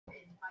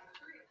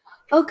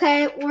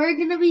Okay, we're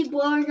gonna be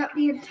blowing up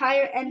the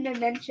entire end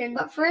dimension.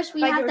 But first,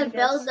 we have to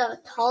build the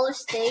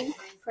tallest thing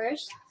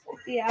first.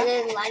 Yeah. And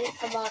then light it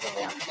from all the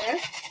way up there,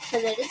 so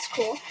that it's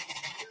cool.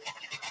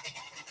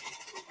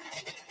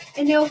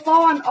 And it'll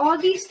fall on all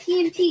these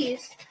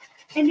TNTs,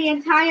 and the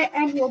entire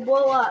end will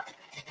blow up.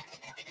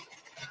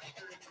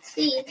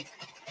 See,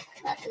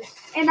 that is.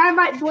 And I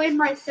might blame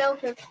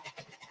myself if.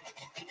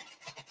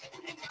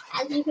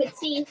 As you can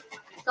see,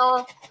 it's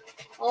all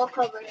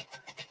covered.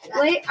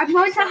 Wait, I'm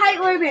going to height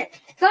limit.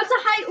 Go to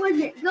height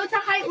limit. Go to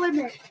height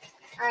limit.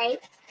 All right,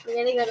 we're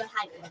gonna go to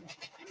height limit.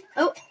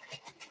 Oh.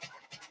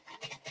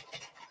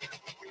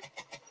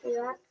 See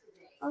that?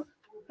 Oh.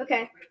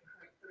 Okay.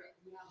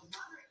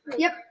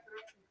 Yep.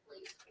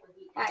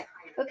 All right.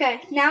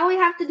 Okay. Now we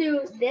have to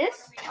do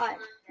this.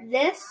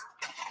 This.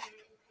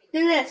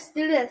 Do this.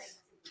 Do this.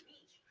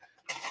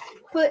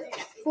 Put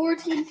 4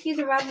 TNTs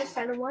around the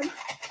center one.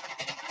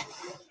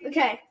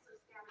 Okay.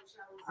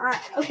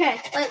 Alright,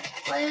 okay. Wait.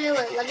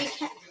 Let me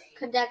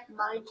connect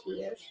mine to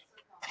yours.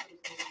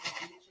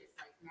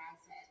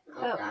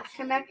 Oh, gosh.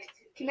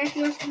 Connect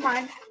yours to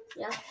mine.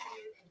 Yeah.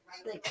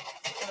 Like,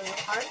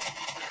 heart.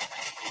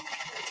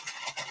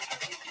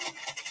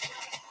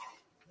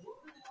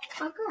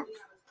 Oh, good.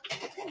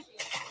 Okay.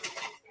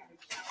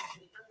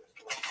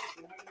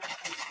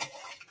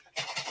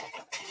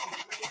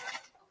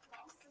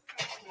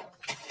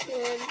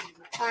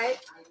 Alright.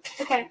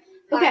 Okay.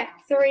 Okay.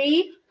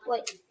 3.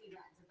 Wait.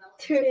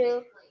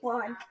 2.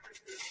 1.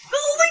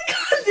 Oh my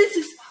god, this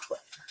is.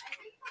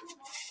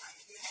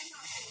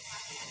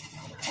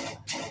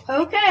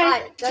 Okay.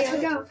 Alright, here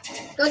we go.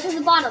 Go to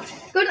the bottom.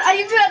 I'm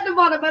at the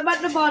bottom. I'm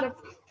at the bottom.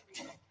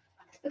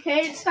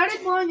 Okay, it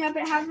started blowing up.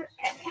 It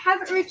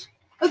hasn't reached.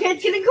 Okay,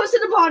 it's getting close to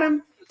the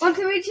bottom. Once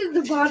it reaches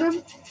the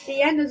bottom,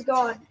 the end is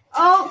gone.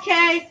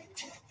 Okay.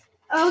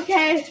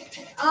 Okay.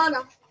 Oh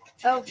no.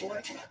 Oh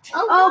boy.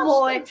 Oh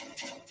boy.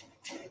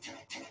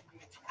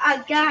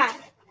 Oh god.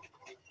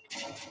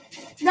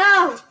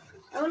 No.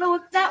 I don't know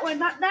what's that way.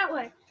 Not that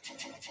way.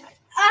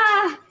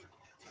 Ah.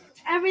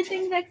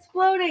 Everything's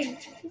exploding.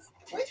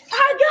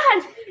 Oh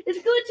god. It's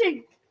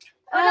glitching.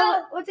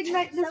 Let's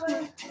ignite this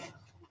one.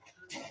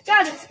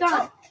 God, it's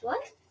gone. Oh,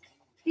 what?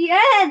 The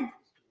end.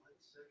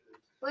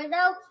 Wait,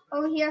 no.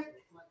 Over here.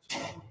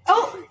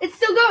 Oh, it's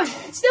still going.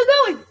 It's still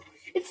going.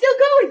 It's still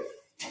going.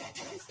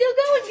 It's still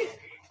going.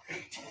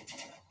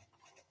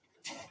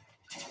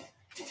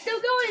 It's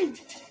still going.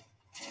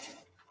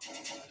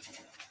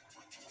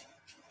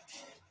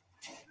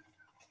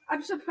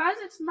 I'm surprised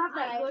it's not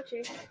that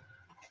glitchy.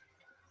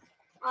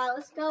 Alright,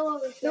 let's go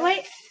over here. No,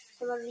 wait.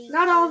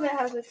 Not all of it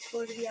has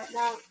exploded yet.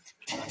 No.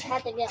 I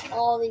have to get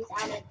all these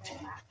out of there.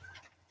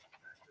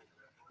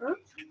 Huh?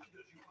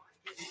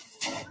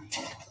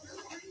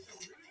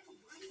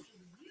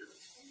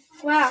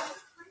 Wow.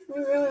 We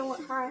really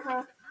went high,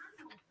 huh?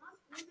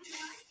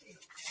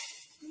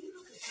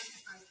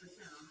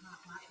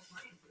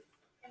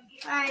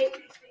 Alright.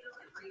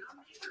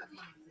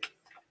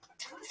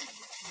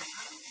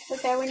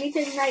 Okay, we need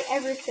to ignite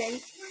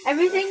everything.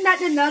 Everything that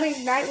did not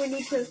ignite, we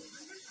need to...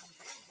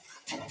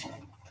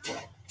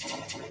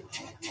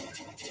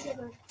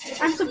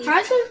 I'm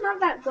surprised it's not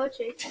that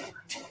glitchy.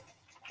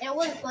 It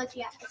was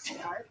glitchy at the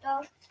start,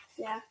 though.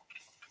 Yeah.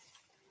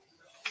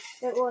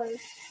 It was.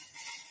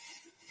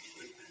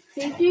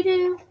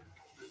 Do-do-do.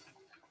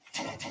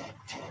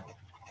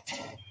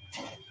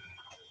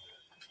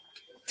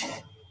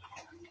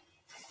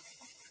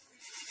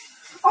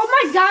 Oh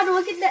my god,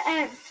 look at the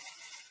end.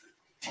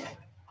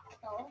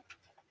 Oh.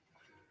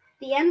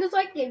 The end is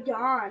like a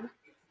yawn.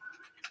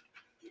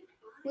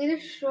 We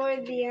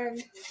destroyed the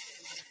end.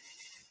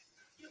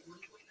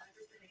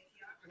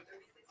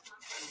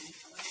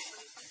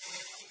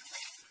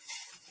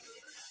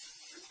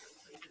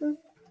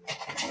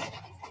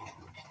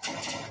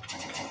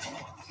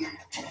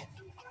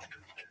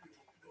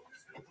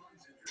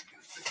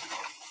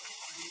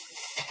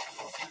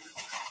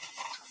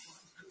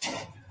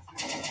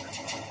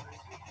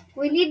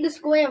 We need the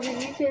square. We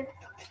need to get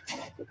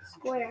the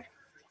square.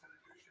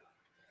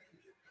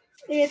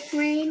 It's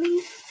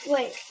raining.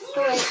 Wait.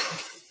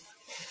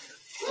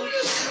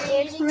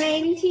 It's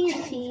raining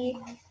TNT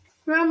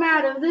from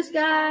out of the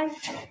sky.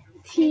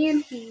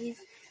 TNTs.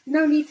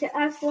 No need to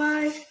ask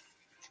why.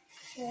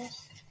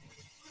 Yes.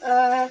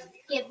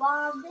 Get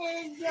bombed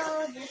in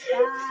the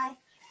sky.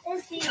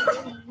 It's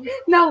TNT.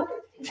 No.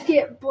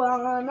 Get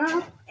blown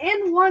up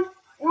and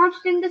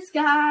launched in the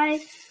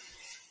sky.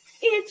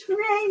 It's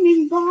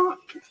raining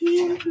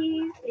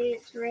TNTs.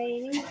 It's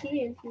raining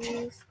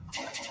TNTs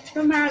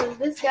from out of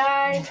the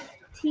sky.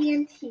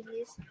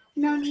 TNTs.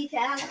 No need to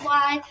ask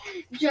why.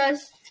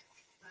 Just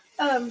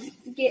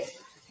get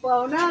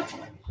blown up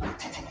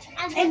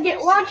and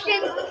get launched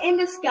in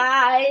the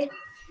sky.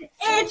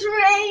 It's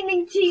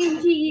raining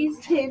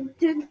TNTs. Dun,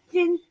 dun,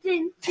 dun,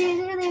 dun, dun,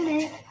 dun, dun,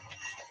 dun.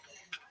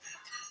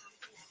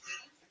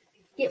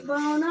 Get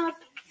blown up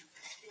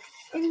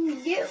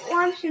and get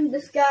launched in the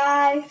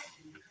sky.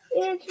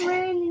 It's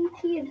raining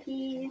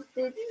TNTs.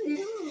 Dun,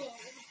 dun.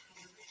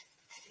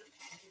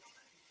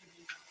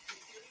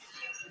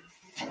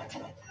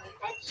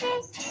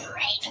 It's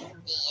raining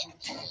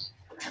TNT.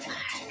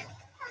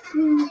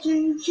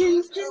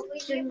 Just Open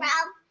your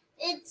mouth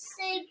and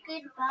say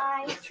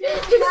goodbye.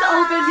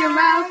 open your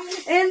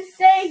mouth and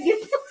say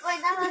goodbye.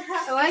 Wait, no.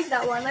 I like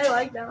that one. I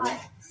like that one.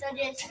 Alright, so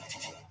just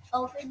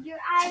open your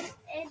eyes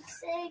and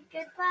say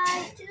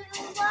goodbye to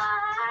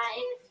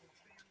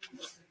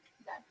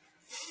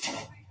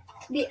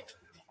life.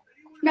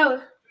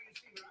 No.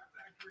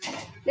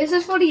 This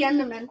is for the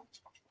Enderman.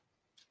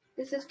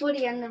 This is for the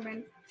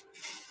Enderman.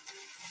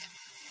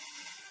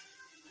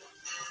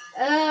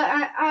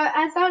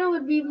 I thought it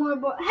would be more.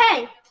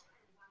 Hey,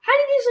 how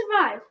did you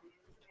survive?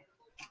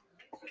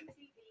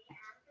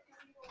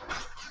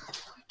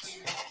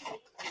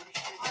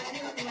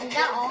 Is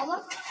that all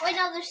of them? Wait,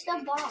 no, there's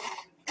still bombs.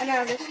 I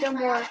know there's still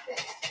more.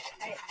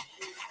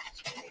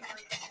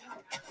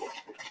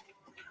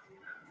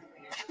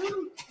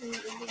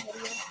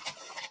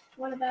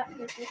 What about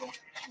this?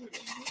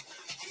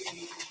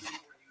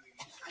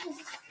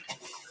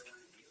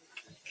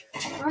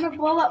 I want to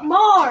blow up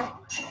more.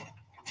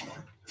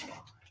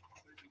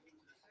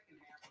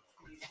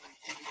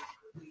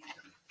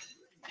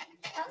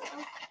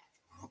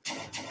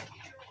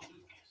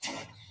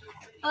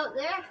 Oh,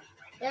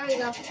 there we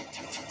go.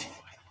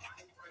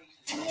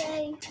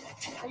 Yay!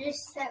 I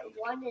just set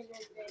one and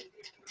then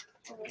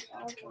it was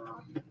all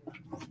gone.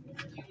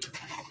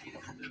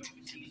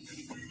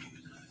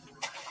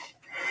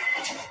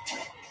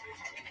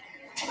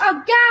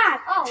 Oh God!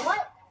 Oh,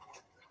 what?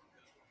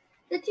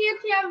 The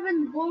TNT have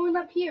been blowing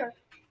up here.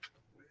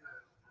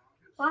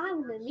 What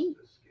happened to me?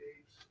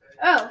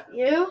 Oh,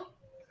 you?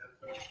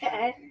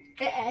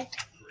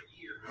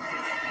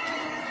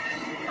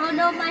 Oh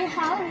no, my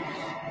house.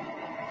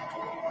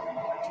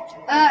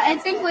 I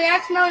think we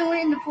accidentally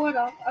went in the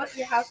portal. Oh,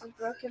 your house is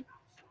broken.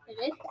 Is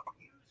it?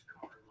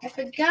 I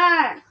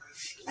forgot.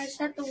 I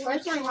set the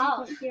Where's my worst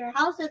house? one here.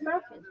 House is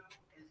broken.